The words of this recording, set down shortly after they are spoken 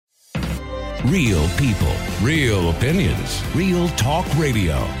Real people, real opinions, real talk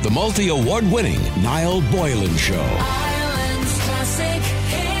radio. The multi-award-winning Niall Boylan Show. Ireland's classic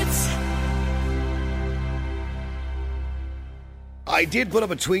hits. I did put up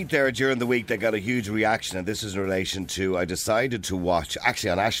a tweet there during the week that got a huge reaction, and this is in relation to, I decided to watch,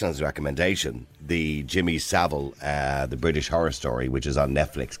 actually on Ashlyn's recommendation, the Jimmy Savile, the British Horror Story, which is on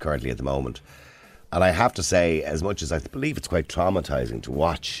Netflix currently at the moment. And I have to say, as much as I believe it's quite traumatising to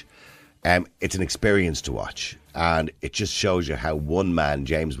watch, it's an experience to watch, and it just shows you how one man,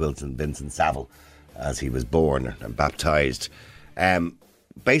 James Vincent Savile, as he was born and baptised,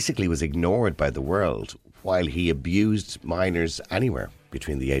 basically was ignored by the world while he abused minors anywhere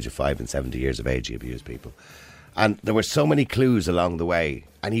between the age of 5 and 70 years of age. He abused people, and there were so many clues along the way,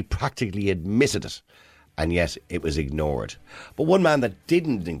 and he practically admitted it, and yet it was ignored. But one man that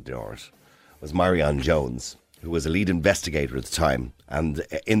didn't ignore it was Meirion Jones, who was a lead investigator at the time. And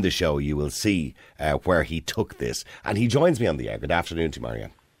in the show, you will see where he took this. And he joins me on the air. Good afternoon to Meirion.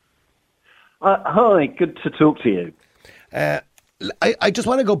 Hi, good to talk to you. I just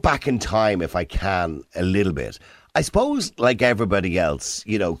want to go back in time, if I can, a little bit. I suppose, like everybody else,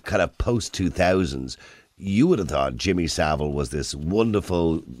 you know, kind of post-2000s, you would have thought Jimmy Savile was this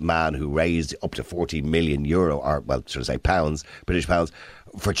wonderful man who raised up to €40 million, or, well, should I say pounds, British pounds,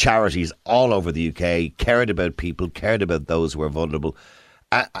 for charities all over the UK, cared about people, cared about those who were vulnerable.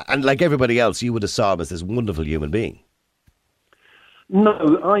 And like everybody else, you would have saw him as this wonderful human being.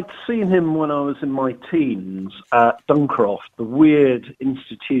 No, I'd seen him when I was in my teens at Duncroft, the weird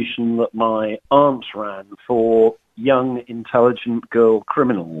institution that my aunt ran for young, intelligent girl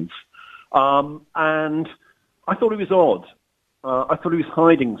criminals. And I thought he was odd. I thought he was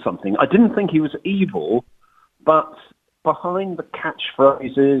hiding something. I didn't think he was evil, but behind the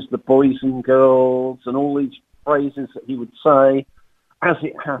catchphrases, the boys and girls, and all these phrases that he would say, as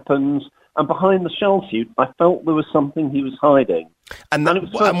it happens, and behind the shell suit, I felt there was something he was hiding. And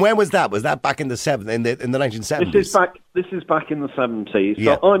when was that? Was that back in the 1970s? This is back in the 70s.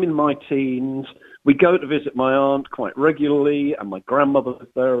 Yeah. So I'm in my teens. We go to visit my aunt quite regularly, and my grandmother was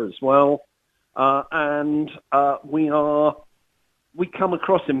there as well. We come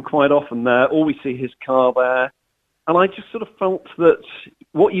across him quite often there, or we see his car there. And I just sort of felt that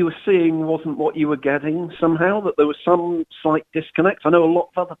what you were seeing wasn't what you were getting somehow, that there was some slight disconnect. I know a lot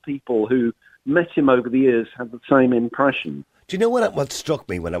of other people who met him over the years had the same impression. Do you know what struck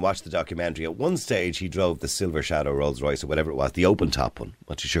me when I watched the documentary? At one stage, he drove the Silver Shadow Rolls Royce or whatever it was, the open top one,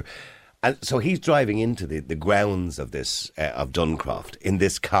 not too sure. And so he's driving into the grounds of this of Duncroft in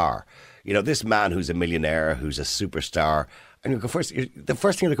this car. You know, this man who's a millionaire, who's a superstar. And the first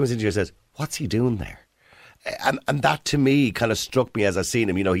thing that comes into you says, what's he doing there? And that to me kind of struck me as I seen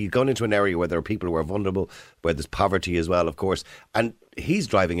him. You know, he's gone into an area where there are people who are vulnerable, where there's poverty as well, of course. And he's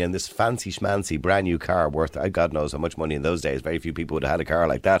driving in this fancy schmancy brand new car worth, God knows how much money in those days. Very few people would have had a car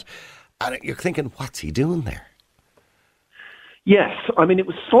like that. And you're thinking, what's he doing there? Yes, I mean, it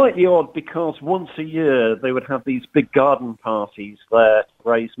was slightly odd because once a year they would have these big garden parties there to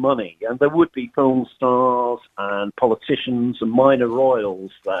raise money, and there would be film stars and politicians and minor royals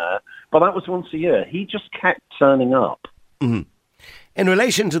there, but that was once a year. He just kept turning up. Mm-hmm. In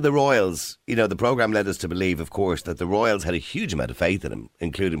relation to the royals, you know, the programme led us to believe, of course, that the royals had a huge amount of faith in him,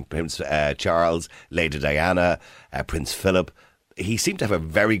 including Prince Charles, Lady Diana, Prince Philip. He seemed to have a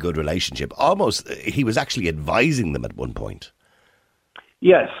very good relationship. Almost, he was actually advising them at one point.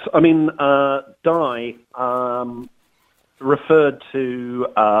 Yes, I mean, Di referred to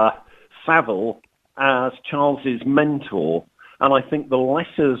Savile as Charles's mentor, and I think the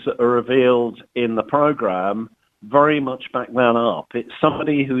letters that are revealed in the programme very much back that up. It's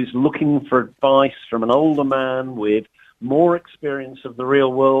somebody who is looking for advice from an older man with more experience of the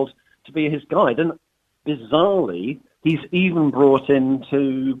real world to be his guide. And bizarrely, he's even brought in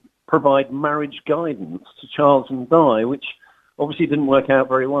to provide marriage guidance to Charles and Di, which obviously didn't work out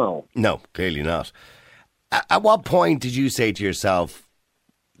very well. No, clearly not. At what point did you say to yourself,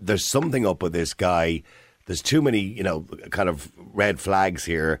 there's something up with this guy, there's too many, you know, kind of red flags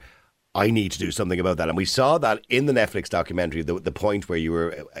here, I need to do something about that? And we saw that in the Netflix documentary, the point where you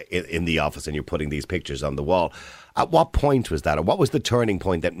were in the office and you're putting these pictures on the wall. At what point was that? Or what was the turning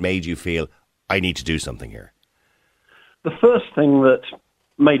point that made you feel, I need to do something here? The first thing that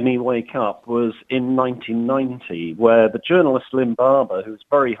made me wake up was in 1990, where the journalist Lynn Barber, who's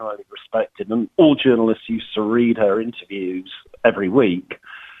very highly respected, and all journalists used to read her interviews every week,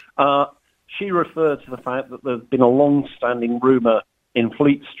 she referred to the fact that there's been a long-standing rumour in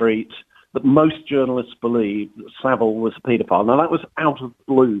Fleet Street that most journalists believed that Savile was a paedophile. Now, that was out of the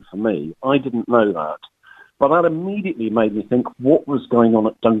blue for me. I didn't know that. But that immediately made me think, what was going on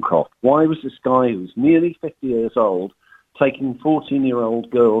at Duncroft? Why was this guy who was nearly 50 years old taking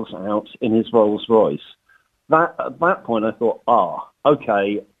 14-year-old girls out in his Rolls Royce? At that point, I thought,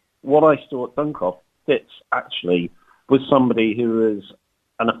 okay, what I saw at Duncroft fits actually with somebody who is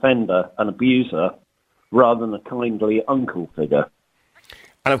an offender, an abuser, rather than a kindly uncle figure.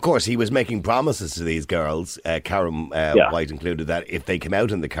 And of course, he was making promises to these girls, Karen White included, that if they came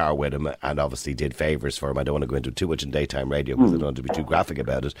out in the car with him and obviously did favours for him, I don't want to go into too much in daytime radio because I don't want to be too graphic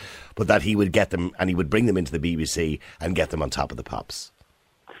about it, but that he would get them and he would bring them into the BBC and get them on Top of the Pops.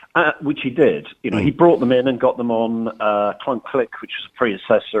 Which he did. He brought them in and got them on Clunk Click, which was a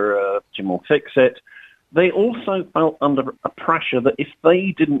predecessor of Jim Will Fix It. They also felt under a pressure that if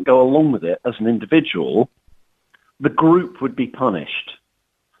they didn't go along with it as an individual, the group would be punished.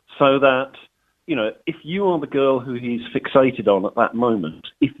 So that, if you are the girl who he's fixated on at that moment,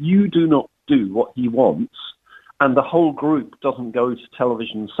 if you do not do what he wants and the whole group doesn't go to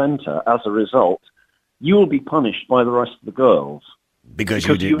Television Centre as a result, you will be punished by the rest of the girls. Because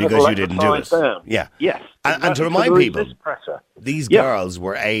you didn't do it. Down. Yeah. Yes. And to remind people, these girls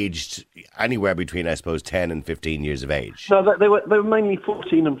were aged anywhere between, I suppose, 10 and 15 years of age. No, they were mainly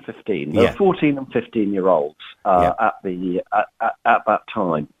 14 and 15. They were 14 and 15-year-olds at that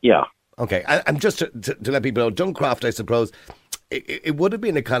time. Yeah. Okay. And just to let people know, Duncroft, I suppose, it would have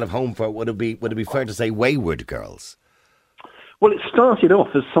been a kind of home for, would it be fair to say, wayward girls? Well, it started off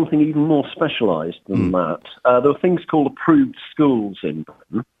as something even more specialised than that. There were things called approved schools in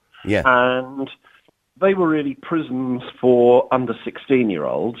Britain. Yeah. And they were really prisons for under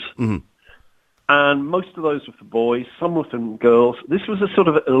 16-year-olds. Mm-hmm. And most of those were for boys, some were for girls. This was a sort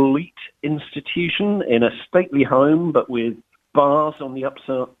of elite institution in a stately home, but with bars on the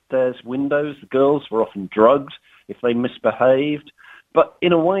upstairs windows. The girls were often drugged if they misbehaved. But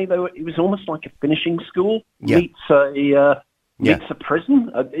in a way, it was almost like a finishing school meets a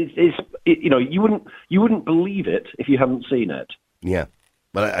prison. You wouldn't believe it if you hadn't seen it. Yeah.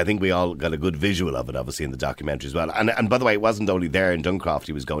 But I think we all got a good visual of it, obviously, in the documentary as well. And by the way, it wasn't only there in Duncroft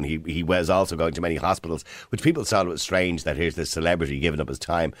he was going. He was also going to many hospitals, which people thought it was strange that here's this celebrity giving up his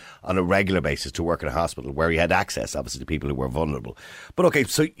time on a regular basis to work in a hospital where he had access, obviously, to people who were vulnerable. But okay,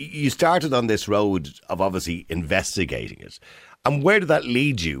 so you started on this road of obviously investigating it. And where did that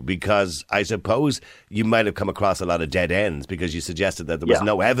lead you? Because I suppose you might have come across a lot of dead ends because you suggested that there was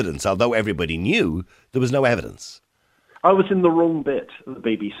no evidence. Although everybody knew, there was no evidence. I was in the wrong bit of the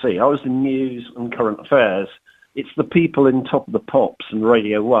BBC. I was in news and current affairs. It's the people in Top of the Pops and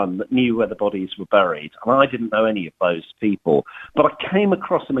Radio 1 that knew where the bodies were buried. And I didn't know any of those people. But I came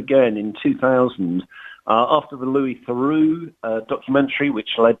across them again in 2000 after the Louis Theroux documentary, which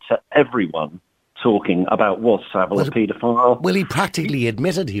led to everyone talking about was Savile a paedophile. Well, he practically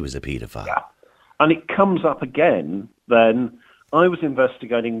admitted he was a paedophile. Yeah. And it comes up again then. I was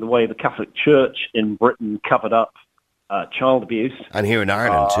investigating the way the Catholic Church in Britain covered up child abuse. And here in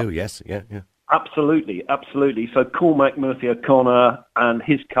Ireland too, yes. Yeah. Absolutely. So Cormac Murphy O'Connor and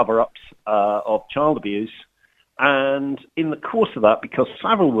his cover-ups of child abuse. And in the course of that, because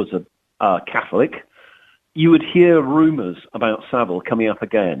Savile was a Catholic, you would hear rumours about Savile coming up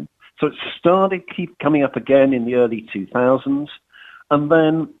again. So it started keep coming up again in the early 2000s. And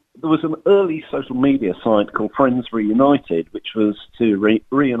then there was an early social media site called Friends Reunited, which was to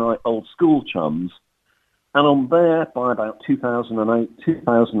reunite old school chums. And on there, by about 2008,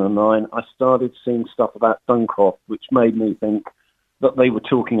 2009, I started seeing stuff about Duncroft, which made me think that they were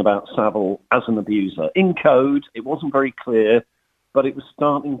talking about Savile as an abuser. In code, it wasn't very clear, but it was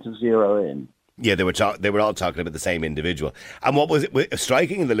starting to zero in. Yeah, they were all talking about the same individual. And what was it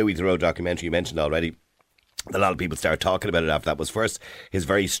striking in the Louis Theroux documentary you mentioned already, a lot of people started talking about it after that, was first his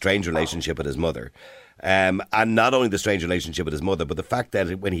very strange relationship with his mother. And not only the strange relationship with his mother, but the fact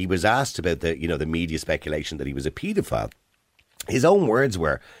that when he was asked about the media speculation that he was a paedophile, his own words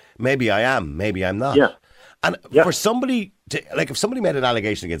were, maybe I am, maybe I'm not. Yeah. And for somebody to, if somebody made an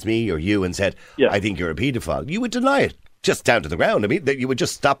allegation against me or you and said, I think you're a paedophile, you would deny it. Just down to the ground. I mean, you would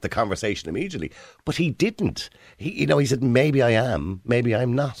just stop the conversation immediately. But he didn't. He said, maybe I am, maybe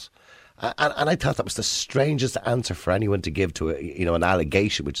I'm not. And I thought that was the strangest answer for anyone to give to an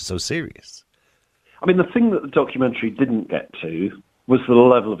allegation which is so serious. I mean, the thing that the documentary didn't get to was the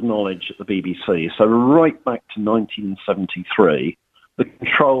level of knowledge at the BBC. So right back to 1973, the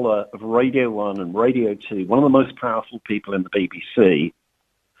controller of Radio 1 and Radio 2, one of the most powerful people in the BBC,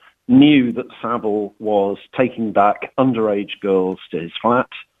 knew that Savile was taking back underage girls to his flat.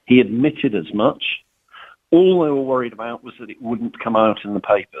 He admitted as much. All they were worried about was that it wouldn't come out in the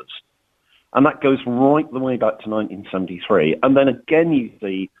papers. And that goes right the way back to 1973. And then again you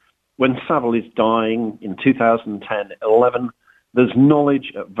see when Savile is dying in 2010-11, there's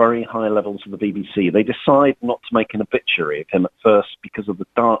knowledge at very high levels of the BBC. They decide not to make an obituary of him at first because of the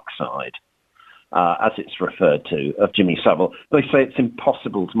dark side, as it's referred to, of Jimmy Savile. They say it's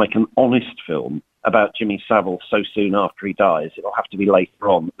impossible to make an honest film about Jimmy Savile so soon after he dies. It'll have to be later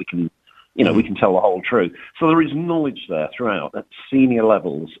on that we can tell the whole truth. So there is knowledge there throughout at senior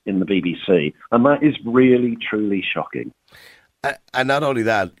levels in the BBC, and that is really, truly shocking. And not only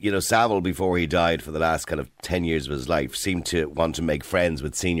that, Savile, before he died for the last kind of 10 years of his life, seemed to want to make friends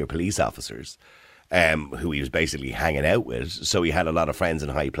with senior police officers who he was basically hanging out with. So he had a lot of friends in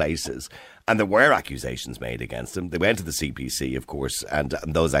high places. And there were accusations made against him. They went to the CPC, of course, and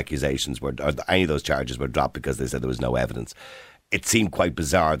those accusations any of those charges were dropped because they said there was no evidence. It seemed quite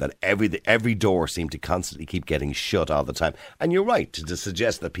bizarre that every door seemed to constantly keep getting shut all the time. And you're right, to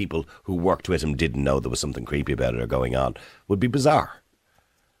suggest that people who worked with him didn't know there was something creepy about it or going on would be bizarre.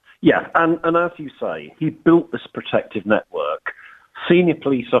 Yeah, and as you say, he built this protective network. Senior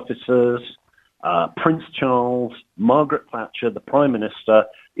police officers, Prince Charles, Margaret Thatcher, the Prime Minister.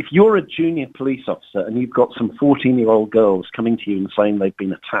 If you're a junior police officer and you've got some 14-year-old girls coming to you and saying they've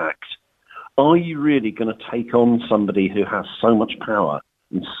been attacked, are you really going to take on somebody who has so much power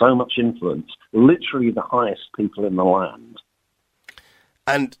and so much influence, literally the highest people in the land?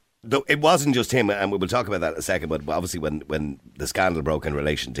 And it wasn't just him, and we will talk about that in a second, but obviously when the scandal broke in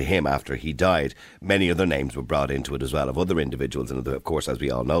relation to him after he died, many other names were brought into it as well, of other individuals. And of course, as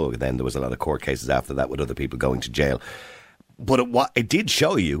we all know, then there was a lot of court cases after that with other people going to jail. But it did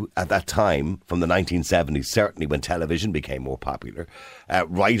show you at that time, from the 1970s, certainly when television became more popular,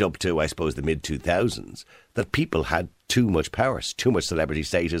 right up to, I suppose, the mid-2000s, that people had too much power, too much celebrity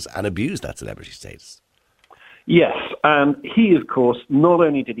status, and abused that celebrity status. Yes, and he, of course, not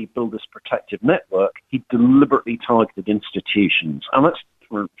only did he build this protective network, he deliberately targeted institutions. And that's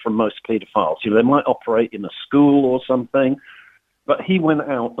for most paedophiles. They might operate in a school or something, but he went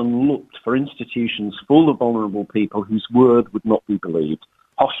out and looked for institutions full of vulnerable people whose word would not be believed.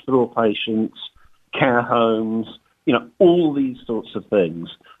 Hospital patients, care homes, all these sorts of things.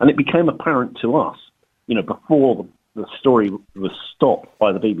 And it became apparent to us, before the story was stopped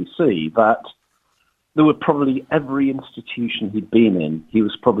by the BBC, that there were probably every institution he'd been in, he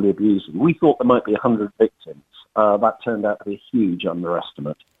was probably abusing. We thought there might be 100 victims. That turned out to be a huge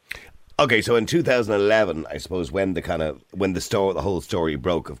underestimate. Okay, so in 2011, I suppose, when the whole story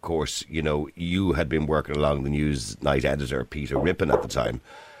broke, of course, you had been working along the Newsnight editor, Peter Rippon, at the time,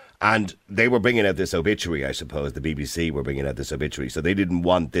 and they were bringing out this obituary, I suppose. The BBC were bringing out this obituary, so they didn't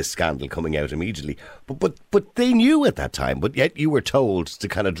want this scandal coming out immediately. But they knew at that time, but yet you were told to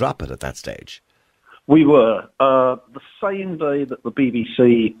kind of drop it at that stage. We were. The same day that the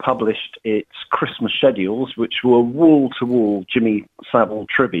BBC published its Christmas schedules, which were wall-to-wall Jimmy Savile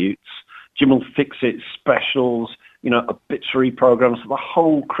tributes, Jim'll Fix It specials, obituary programmes. The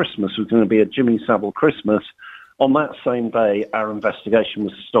whole Christmas was going to be a Jimmy Savile Christmas. On that same day, our investigation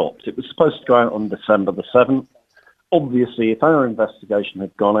was stopped. It was supposed to go out on December the 7th. Obviously, if our investigation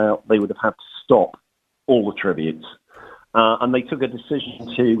had gone out, they would have had to stop all the tributes. And they took a decision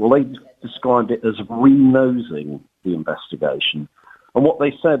they described it as re-nosing the investigation. And what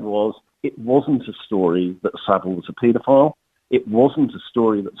they said was, it wasn't a story that Savile was a paedophile. It wasn't a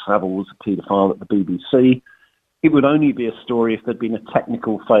story that Savile was a paedophile at the BBC. It would only be a story if there'd been a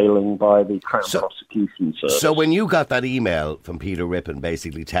technical failing by the Crown Prosecution Service. So when you got that email from Peter Rippon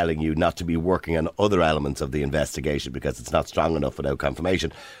basically telling you not to be working on other elements of the investigation because it's not strong enough without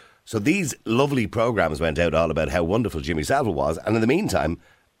confirmation, so these lovely programmes went out all about how wonderful Jimmy Savile was, and in the meantime,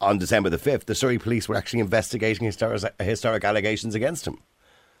 on December the 5th, the Surrey police were actually investigating historic allegations against him.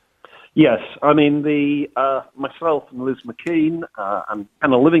 Yes, I mean, myself and Liz McKean and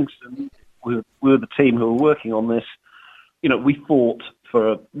Anna Livingston, we were the team who were working on this. We fought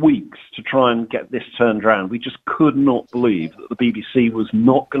for weeks to try and get this turned around. We just could not believe that the BBC was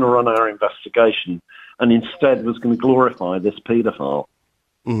not going to run our investigation and instead was going to glorify this paedophile.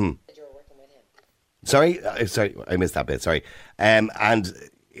 Mm-hmm. Sorry, I missed that bit. Sorry. And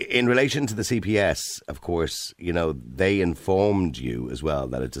in relation to the CPS, of course, they informed you as well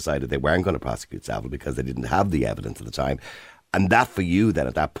that it decided they weren't going to prosecute Savile because they didn't have the evidence at the time. And that for you then,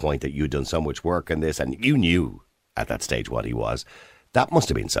 at that point, that you'd done so much work in this and you knew at that stage what he was, that must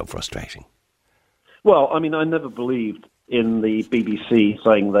have been so frustrating. Well, I mean, I never believed in the BBC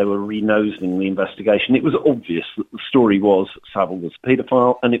saying they were re-nosing the investigation. It was obvious that the story was that Savile was a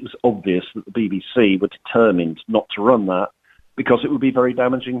paedophile, and it was obvious that the BBC were determined not to run that because it would be very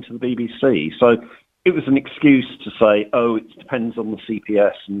damaging to the BBC. So it was an excuse to say, it depends on the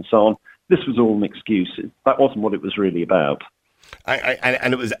CPS and so on. This was all an excuse. That wasn't what it was really about.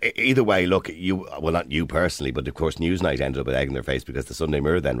 And it was either way. Look, not you personally, but of course Newsnight ended up with egg in their face because the Sunday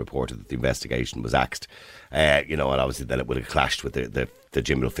Mirror then reported that the investigation was axed. And obviously then it would have clashed with the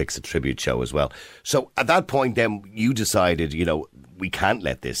Jim Will Fix It tribute show as well. So at that point, then you decided, we can't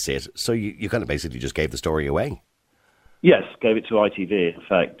let this sit. So you kind of basically just gave the story away. Yes, gave it to ITV. In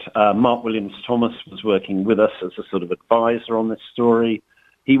fact, Mark Williams-Thomas was working with us as a sort of advisor on this story.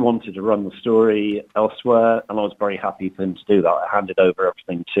 He wanted to run the story elsewhere, and I was very happy for him to do that. I handed over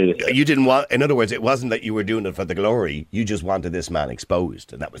everything to him. You didn't want, in other words, it wasn't that you were doing it for the glory. You just wanted this man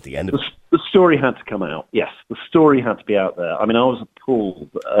exposed, and that was the end of it. The story had to come out. Yes, the story had to be out there. I mean, I was appalled.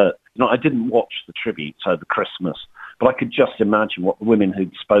 I didn't watch the tributes over Christmas, but I could just imagine what the women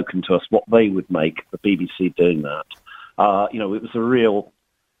who'd spoken to us, what they would make of the BBC doing that. It was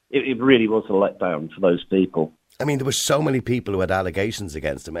it really was a letdown for those people. I mean, there were so many people who had allegations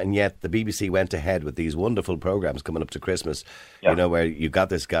against him, and yet the BBC went ahead with these wonderful programmes coming up to Christmas, where you've got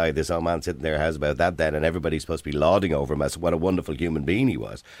this guy, this old man sitting there, has about that then, and everybody's supposed to be lauding over him as what a wonderful human being he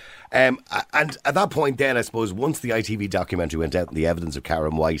was. And at that point then, I suppose, once the ITV documentary went out and the evidence of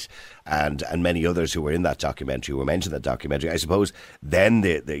Karen White and many others who were in that documentary, who were mentioned in that documentary, I suppose then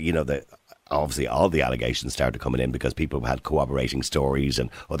obviously all the allegations started coming in because people had corroborating stories, and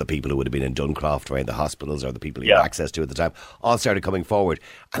other people who would have been in Duncroft or in the hospitals, or the people you had access to at the time, all started coming forward.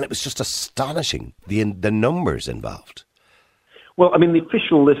 And it was just astonishing, the numbers involved. Well, I mean, the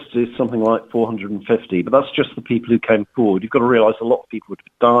official list is something like 450, but that's just the people who came forward. You've got to realise a lot of people would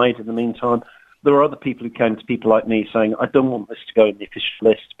have died in the meantime. There are other people who came to people like me saying, I don't want this to go in the official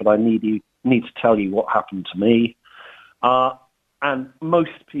list, but I need to tell you what happened to me. And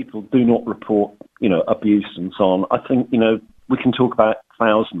most people do not report, abuse and so on. I think, we can talk about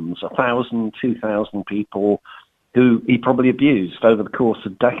thousands, 1,000, 2,000 people who he probably abused over the course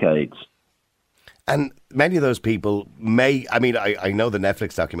of decades. And many of those people I know the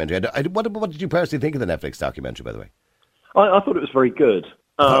Netflix documentary. What did you personally think of the Netflix documentary, by the way? I thought it was very good.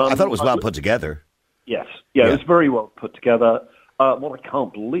 I thought it was well put together. Yes. Yeah, it was very well put together. What I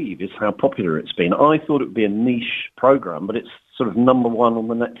can't believe is how popular it's been. I thought it would be a niche programme, but it's sort of number one on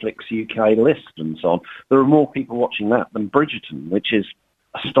the Netflix UK list and so on. There are more people watching that than Bridgerton, which is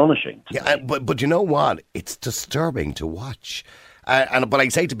astonishing. But you know what? It's disturbing to watch. But I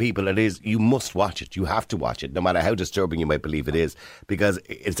say to people, you must watch it. You have to watch it, no matter how disturbing you might believe it is, because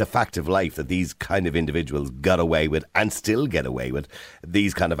it's a fact of life that these kind of individuals got away with and still get away with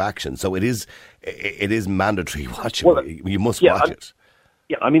these kind of actions. So it is mandatory watching. Well, you must watch it.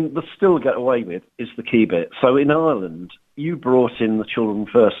 Yeah, I mean, the still get away with is the key bit. So in Ireland, you brought in the Children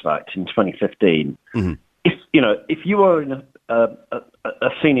First Act in 2015. Mm-hmm. If you are in a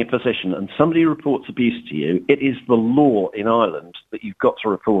senior position and somebody reports abuse to you, it is the law in Ireland that you've got to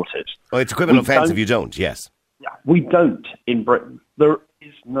report it. Oh, it's a criminal offence if you don't, yes. Yeah, we don't in Britain. There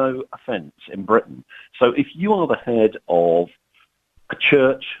is no offence in Britain. So if you are the head of a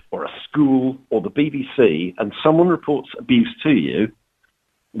church or a school or the BBC and someone reports abuse to you,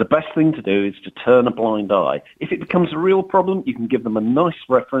 the best thing to do is to turn a blind eye. If it becomes a real problem, you can give them a nice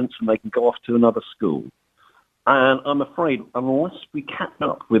reference and they can go off to another school. And I'm afraid, unless we catch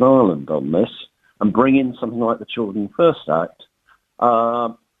up with Ireland on this and bring in something like the Children First Act,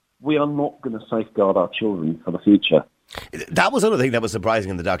 we are not going to safeguard our children for the future. That was another thing that was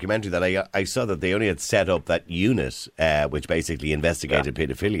surprising in the documentary, that I saw that they only had set up that unit, which basically investigated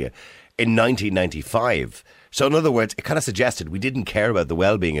paedophilia, in 1995. So in other words, it kind of suggested we didn't care about the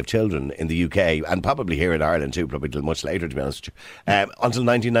well-being of children in the UK, and probably here in Ireland too, probably till much later, to be honest with you, until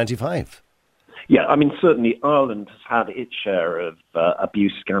 1995. Yeah, I mean, certainly Ireland has had its share of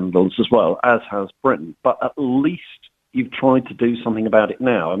abuse scandals as well, as has Britain. But at least you've tried to do something about it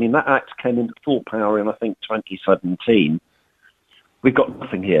now. I mean, that act came into full power in, I think, 2017. We've got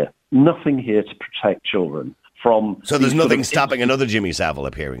nothing here to protect children from... So there's nothing stopping another Jimmy Savile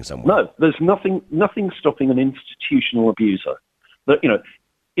appearing somewhere? No, there's nothing stopping an institutional abuser. That,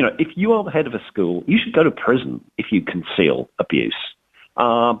 if you are the head of a school, you should go to prison if you conceal abuse.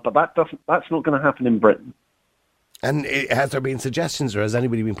 But that's not going to happen in Britain. And has there been suggestions, or has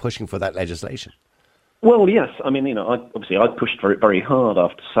anybody been pushing for that legislation? Well, yes. I mean, I pushed for it very hard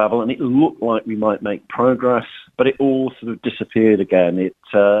after Savile, and it looked like we might make progress, but it all sort of disappeared again.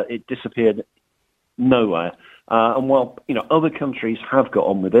 It disappeared nowhere. And while, other countries have got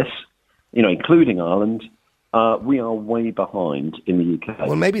on with this, including Ireland, we are way behind in the UK.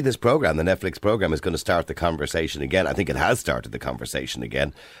 Well, maybe this programme, the Netflix programme, is going to start the conversation again. I think it has started the conversation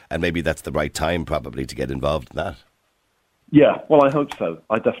again, and maybe that's the right time probably to get involved in that. Yeah, well, I hope so.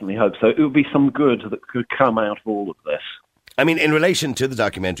 I definitely hope so. It would be some good that could come out of all of this. I mean, in relation to the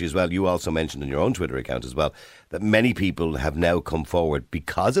documentary as well, you also mentioned in your own Twitter account as well that many people have now come forward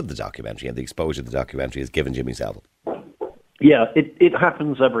because of the documentary and the exposure the documentary has given Jimmy Savile. Yeah, it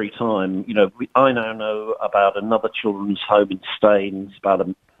happens every time. I now know about another children's home in Staines, about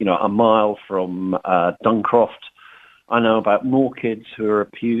a mile from Duncroft. I know about more kids who are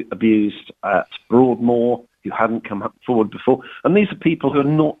abused at Broadmoor who hadn't come forward before. And these are people who are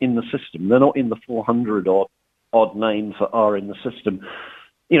not in the system. They're not in the 400 odd names that are in the system.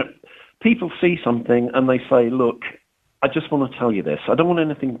 People see something and they say, look, I just want to tell you this. I don't want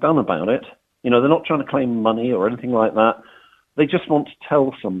anything done about it. They're not trying to claim money or anything like that. They just want to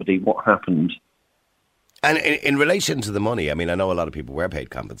tell somebody what happened. And in relation to the money, I mean, I know a lot of people were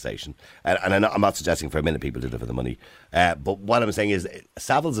paid compensation, and I'm not suggesting for a minute people did it for the money, but what I'm saying is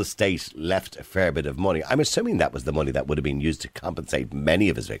Savile's estate left a fair bit of money. I'm assuming that was the money that would have been used to compensate many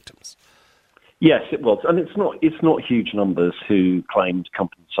of his victims. Yes, it was, and it's not huge numbers who claimed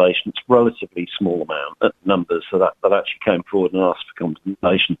compensation. It's relatively small numbers that actually came forward and asked for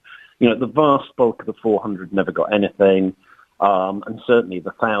compensation. The vast bulk of the 400 never got anything. And certainly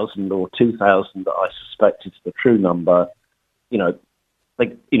the 1,000 or 2,000 that I suspect is the true number, they're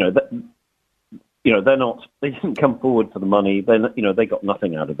not. They didn't come forward for the money. They got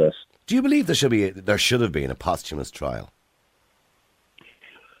nothing out of this. Do you believe there should have been a posthumous trial?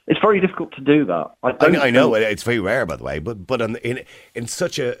 It's very difficult to do that. I know it's very rare, by the way. But in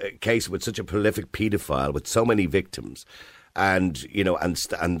such a case with such a prolific paedophile with so many victims. And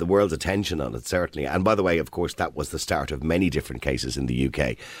the world's attention on it, certainly. And by the way, of course, that was the start of many different cases in the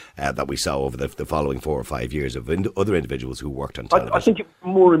UK that we saw over the following 4 or 5 years of other individuals who worked on television. I think it's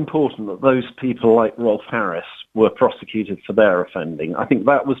more important that those people like Rolf Harris were prosecuted for their offending. I think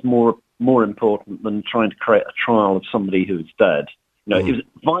that was more important than trying to create a trial of somebody who was dead. It was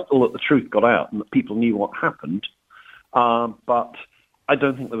vital that the truth got out and that people knew what happened. But I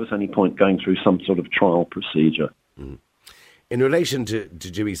don't think there was any point going through some sort of trial procedure. Mm. In relation to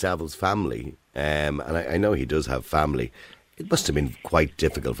Jimmy Savile's family, and I know he does have family, it must have been quite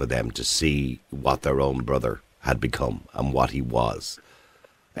difficult for them to see what their own brother had become and what he was.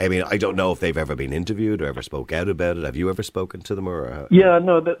 I mean, I don't know if they've ever been interviewed or ever spoke out about it. Have you ever spoken to them? Yeah,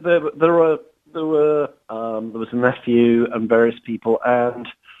 no, there was a nephew and various people, and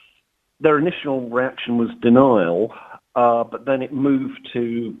their initial reaction was denial, but then it moved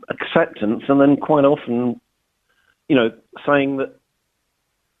to acceptance, and then quite often, saying that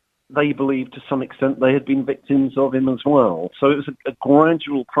they believed to some extent they had been victims of him as well. So it was a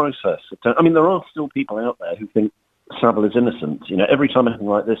gradual process. I mean, there are still people out there who think Savile is innocent. Every time anything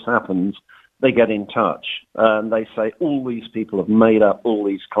like this happens, they get in touch and they say all these people have made up all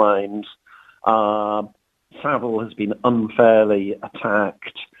these claims. Savile has been unfairly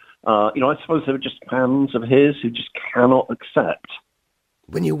attacked. I suppose they were just fans of his who just cannot accept.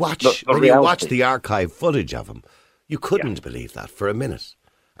 When you watch the archive footage of him, you couldn't believe that for a minute.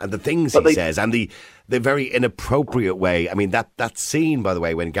 And the things he says, and the very inappropriate way. I mean, that scene, by the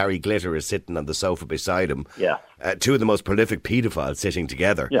way, when Gary Glitter is sitting on the sofa beside him, two of the most prolific paedophiles sitting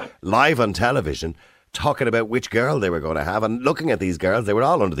together, live on television, talking about which girl they were going to have, and looking at these girls, they were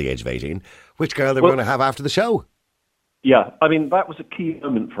all under the age of 18, which girl they were going to have after the show. Yeah, I mean, that was a key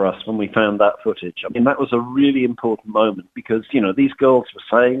moment for us when we found that footage. I mean, that was a really important moment because, these girls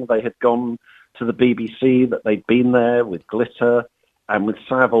were saying they had gone to the BBC, that they'd been there with Glitter and with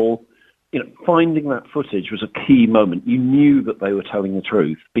Savile. Finding that footage was a key moment. You knew that they were telling the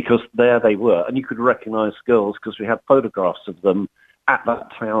truth because there they were, and you could recognise girls because we had photographs of them at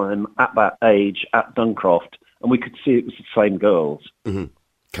that time, at that age, at Duncroft, and we could see it was the same girls. Mm-hmm.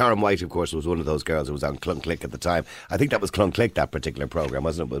 Karen White, of course, was one of those girls who was on Clunklick at the time. I think that was Clunklick, that particular programme,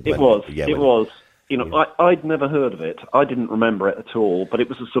 wasn't it? It was. I'd never heard of it. I didn't remember it at all, but it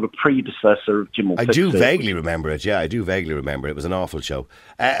was a sort of predecessor of Jim. I do vaguely remember it. Yeah, I do vaguely remember it. It was an awful show.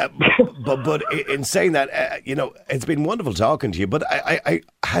 But in saying that, it's been wonderful talking to you. But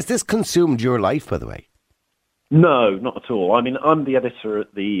has this consumed your life, by the way? No, not at all. I mean, I'm the editor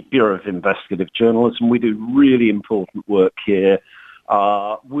at the Bureau of Investigative Journalism. We do really important work here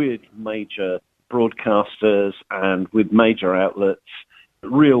with major broadcasters and with major outlets,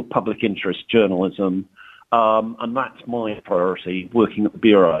 real public interest journalism, and that's my priority, working at the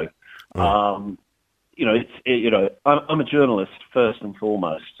Bureau. I'm a journalist first and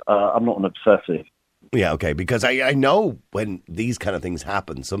foremost. I'm not an obsessive. Yeah, okay, because I know when these kind of things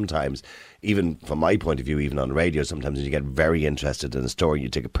happen, sometimes, even from my point of view, even on radio, sometimes you get very interested in a story, you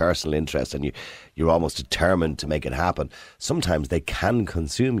take a personal interest and you're almost determined to make it happen. Sometimes they can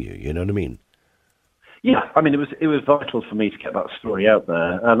consume you, you know what I mean? Yeah, I mean, it was vital for me to get that story out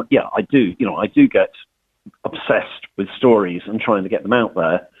there. And yeah, I do get obsessed with stories and trying to get them out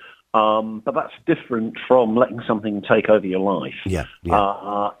there. But that's different from letting something take over your life. Yeah.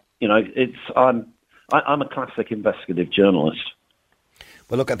 I'm a classic investigative journalist.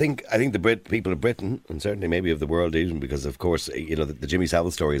 Well, look, I think the people of Britain, and certainly maybe of the world even, because of course, the Jimmy Savile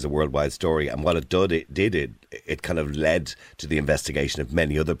story is a worldwide story, and what it did, it kind of led to the investigation of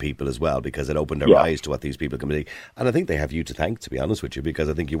many other people as well, because it opened their eyes to what these people can be. And I think they have you to thank, to be honest with you, because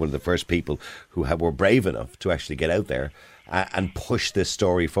I think you're one of the first people who were brave enough to actually get out there and push this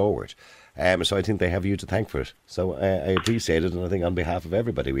story forward. So I think they have you to thank for it. So I appreciate it, and I think on behalf of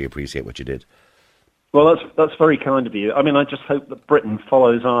everybody, we appreciate what you did. Well, that's very kind of you. I mean, I just hope that Britain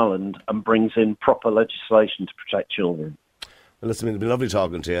follows Ireland and brings in proper legislation to protect children. Well, listen, it's been lovely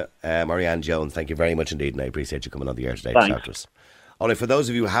talking to you. Meirion Jones, thank you very much indeed, and I appreciate you coming on the air today to talk to us. Only for those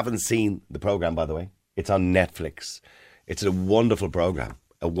of you who haven't seen the programme, by the way, it's on Netflix. It's a wonderful programme,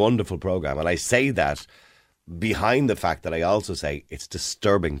 and I say that behind the fact that I also say it's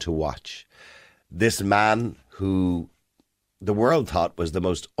disturbing to watch. This man who the world thought was the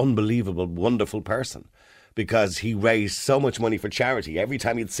most unbelievable, wonderful person, because he raised so much money for charity. Every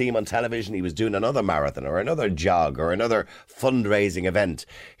time you'd see him on television, he was doing another marathon or another jog or another fundraising event.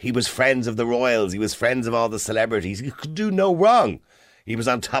 He was friends of the royals. He was friends of all the celebrities. He could do no wrong. He was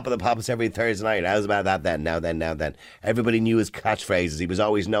on top of the pops every Thursday night. How's about that then? Now then. Everybody knew his catchphrases. He was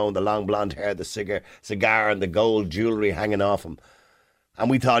always known, the long blonde hair, the cigar and the gold jewellery hanging off him. And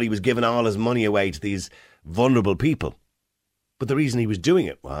we thought he was giving all his money away to these vulnerable people. But the reason he was doing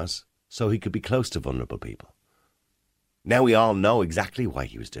it was so he could be close to vulnerable people. Now we all know exactly why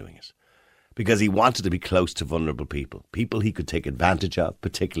he was doing it. Because he wanted to be close to vulnerable people. People he could take advantage of,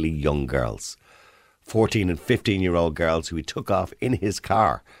 particularly young girls. 14 and 15-year-old girls who he took off in his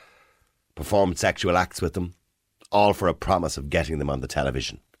car, performed sexual acts with them, all for a promise of getting them on the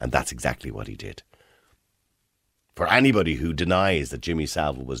television. And that's exactly what he did. For anybody who denies that Jimmy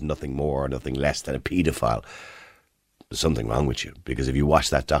Savile was nothing more or nothing less than a paedophile, there's something wrong with you, because if you watch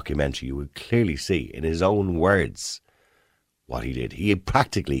that documentary, you would clearly see in his own words what he did. He had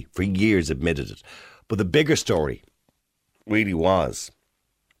practically for years admitted it. But the bigger story really was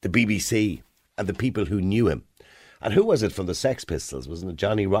the BBC and the people who knew him. And who was it from the Sex Pistols? Wasn't it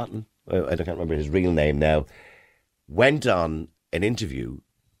Johnny Rotten? I can't remember his real name now. Went on an interview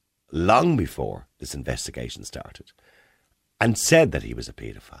long before this investigation started and said that he was a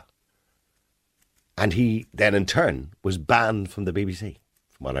paedophile. And he then, in turn, was banned from the BBC,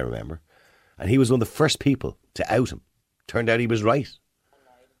 from what I remember. And he was one of the first people to out him. Turned out he was right.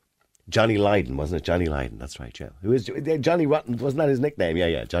 Johnny Lydon, wasn't it? Johnny Lydon, that's right, yeah. Who is Johnny Rotten? Wasn't that his nickname?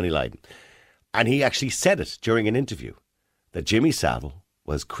 Yeah, Johnny Lydon. And he actually said it during an interview, that Jimmy Savile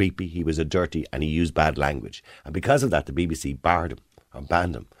was creepy, he was a dirty, and he used bad language. And because of that, the BBC barred him, or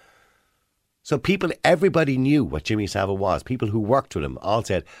banned him. So everybody knew what Jimmy Savile was. People who worked with him all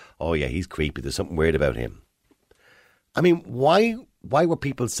said, oh yeah, he's creepy, there's something weird about him. I mean, why were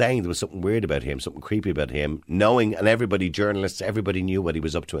people saying there was something weird about him, something creepy about him, knowing, and everybody, journalists, everybody knew what he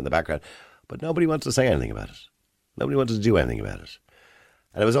was up to in the background, but nobody wanted to say anything about it. Nobody wanted to do anything about it.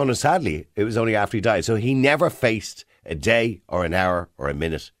 And sadly, it was only after he died. So he never faced a day or an hour or a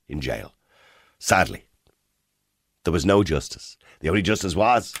minute in jail. Sadly. There was no justice. The only justice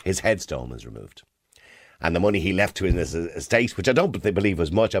was his headstone was removed. And the money he left to his estate, which I don't believe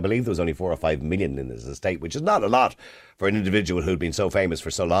was much. I believe there was only 4 or 5 million in his estate, which is not a lot for an individual who'd been so famous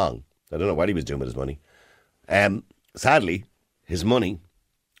for so long. I don't know what he was doing with his money. Sadly, his money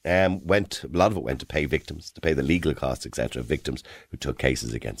a lot of it went to pay victims, to pay the legal costs, etc., of victims who took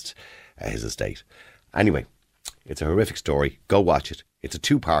cases against his estate. Anyway, it's a horrific story. Go watch it. It's a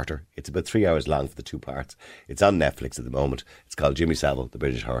 2-parter. It's about 3 hours long for the 2 parts. It's on Netflix at the moment. It's called Jimmy Savile, The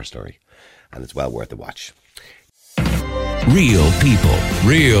British Horror Story. And it's well worth a watch. Real people,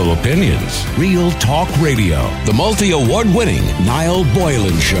 real opinions, real talk radio. The multi-award winning Niall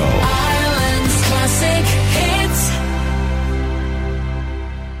Boylan Show. Ireland's classic hits.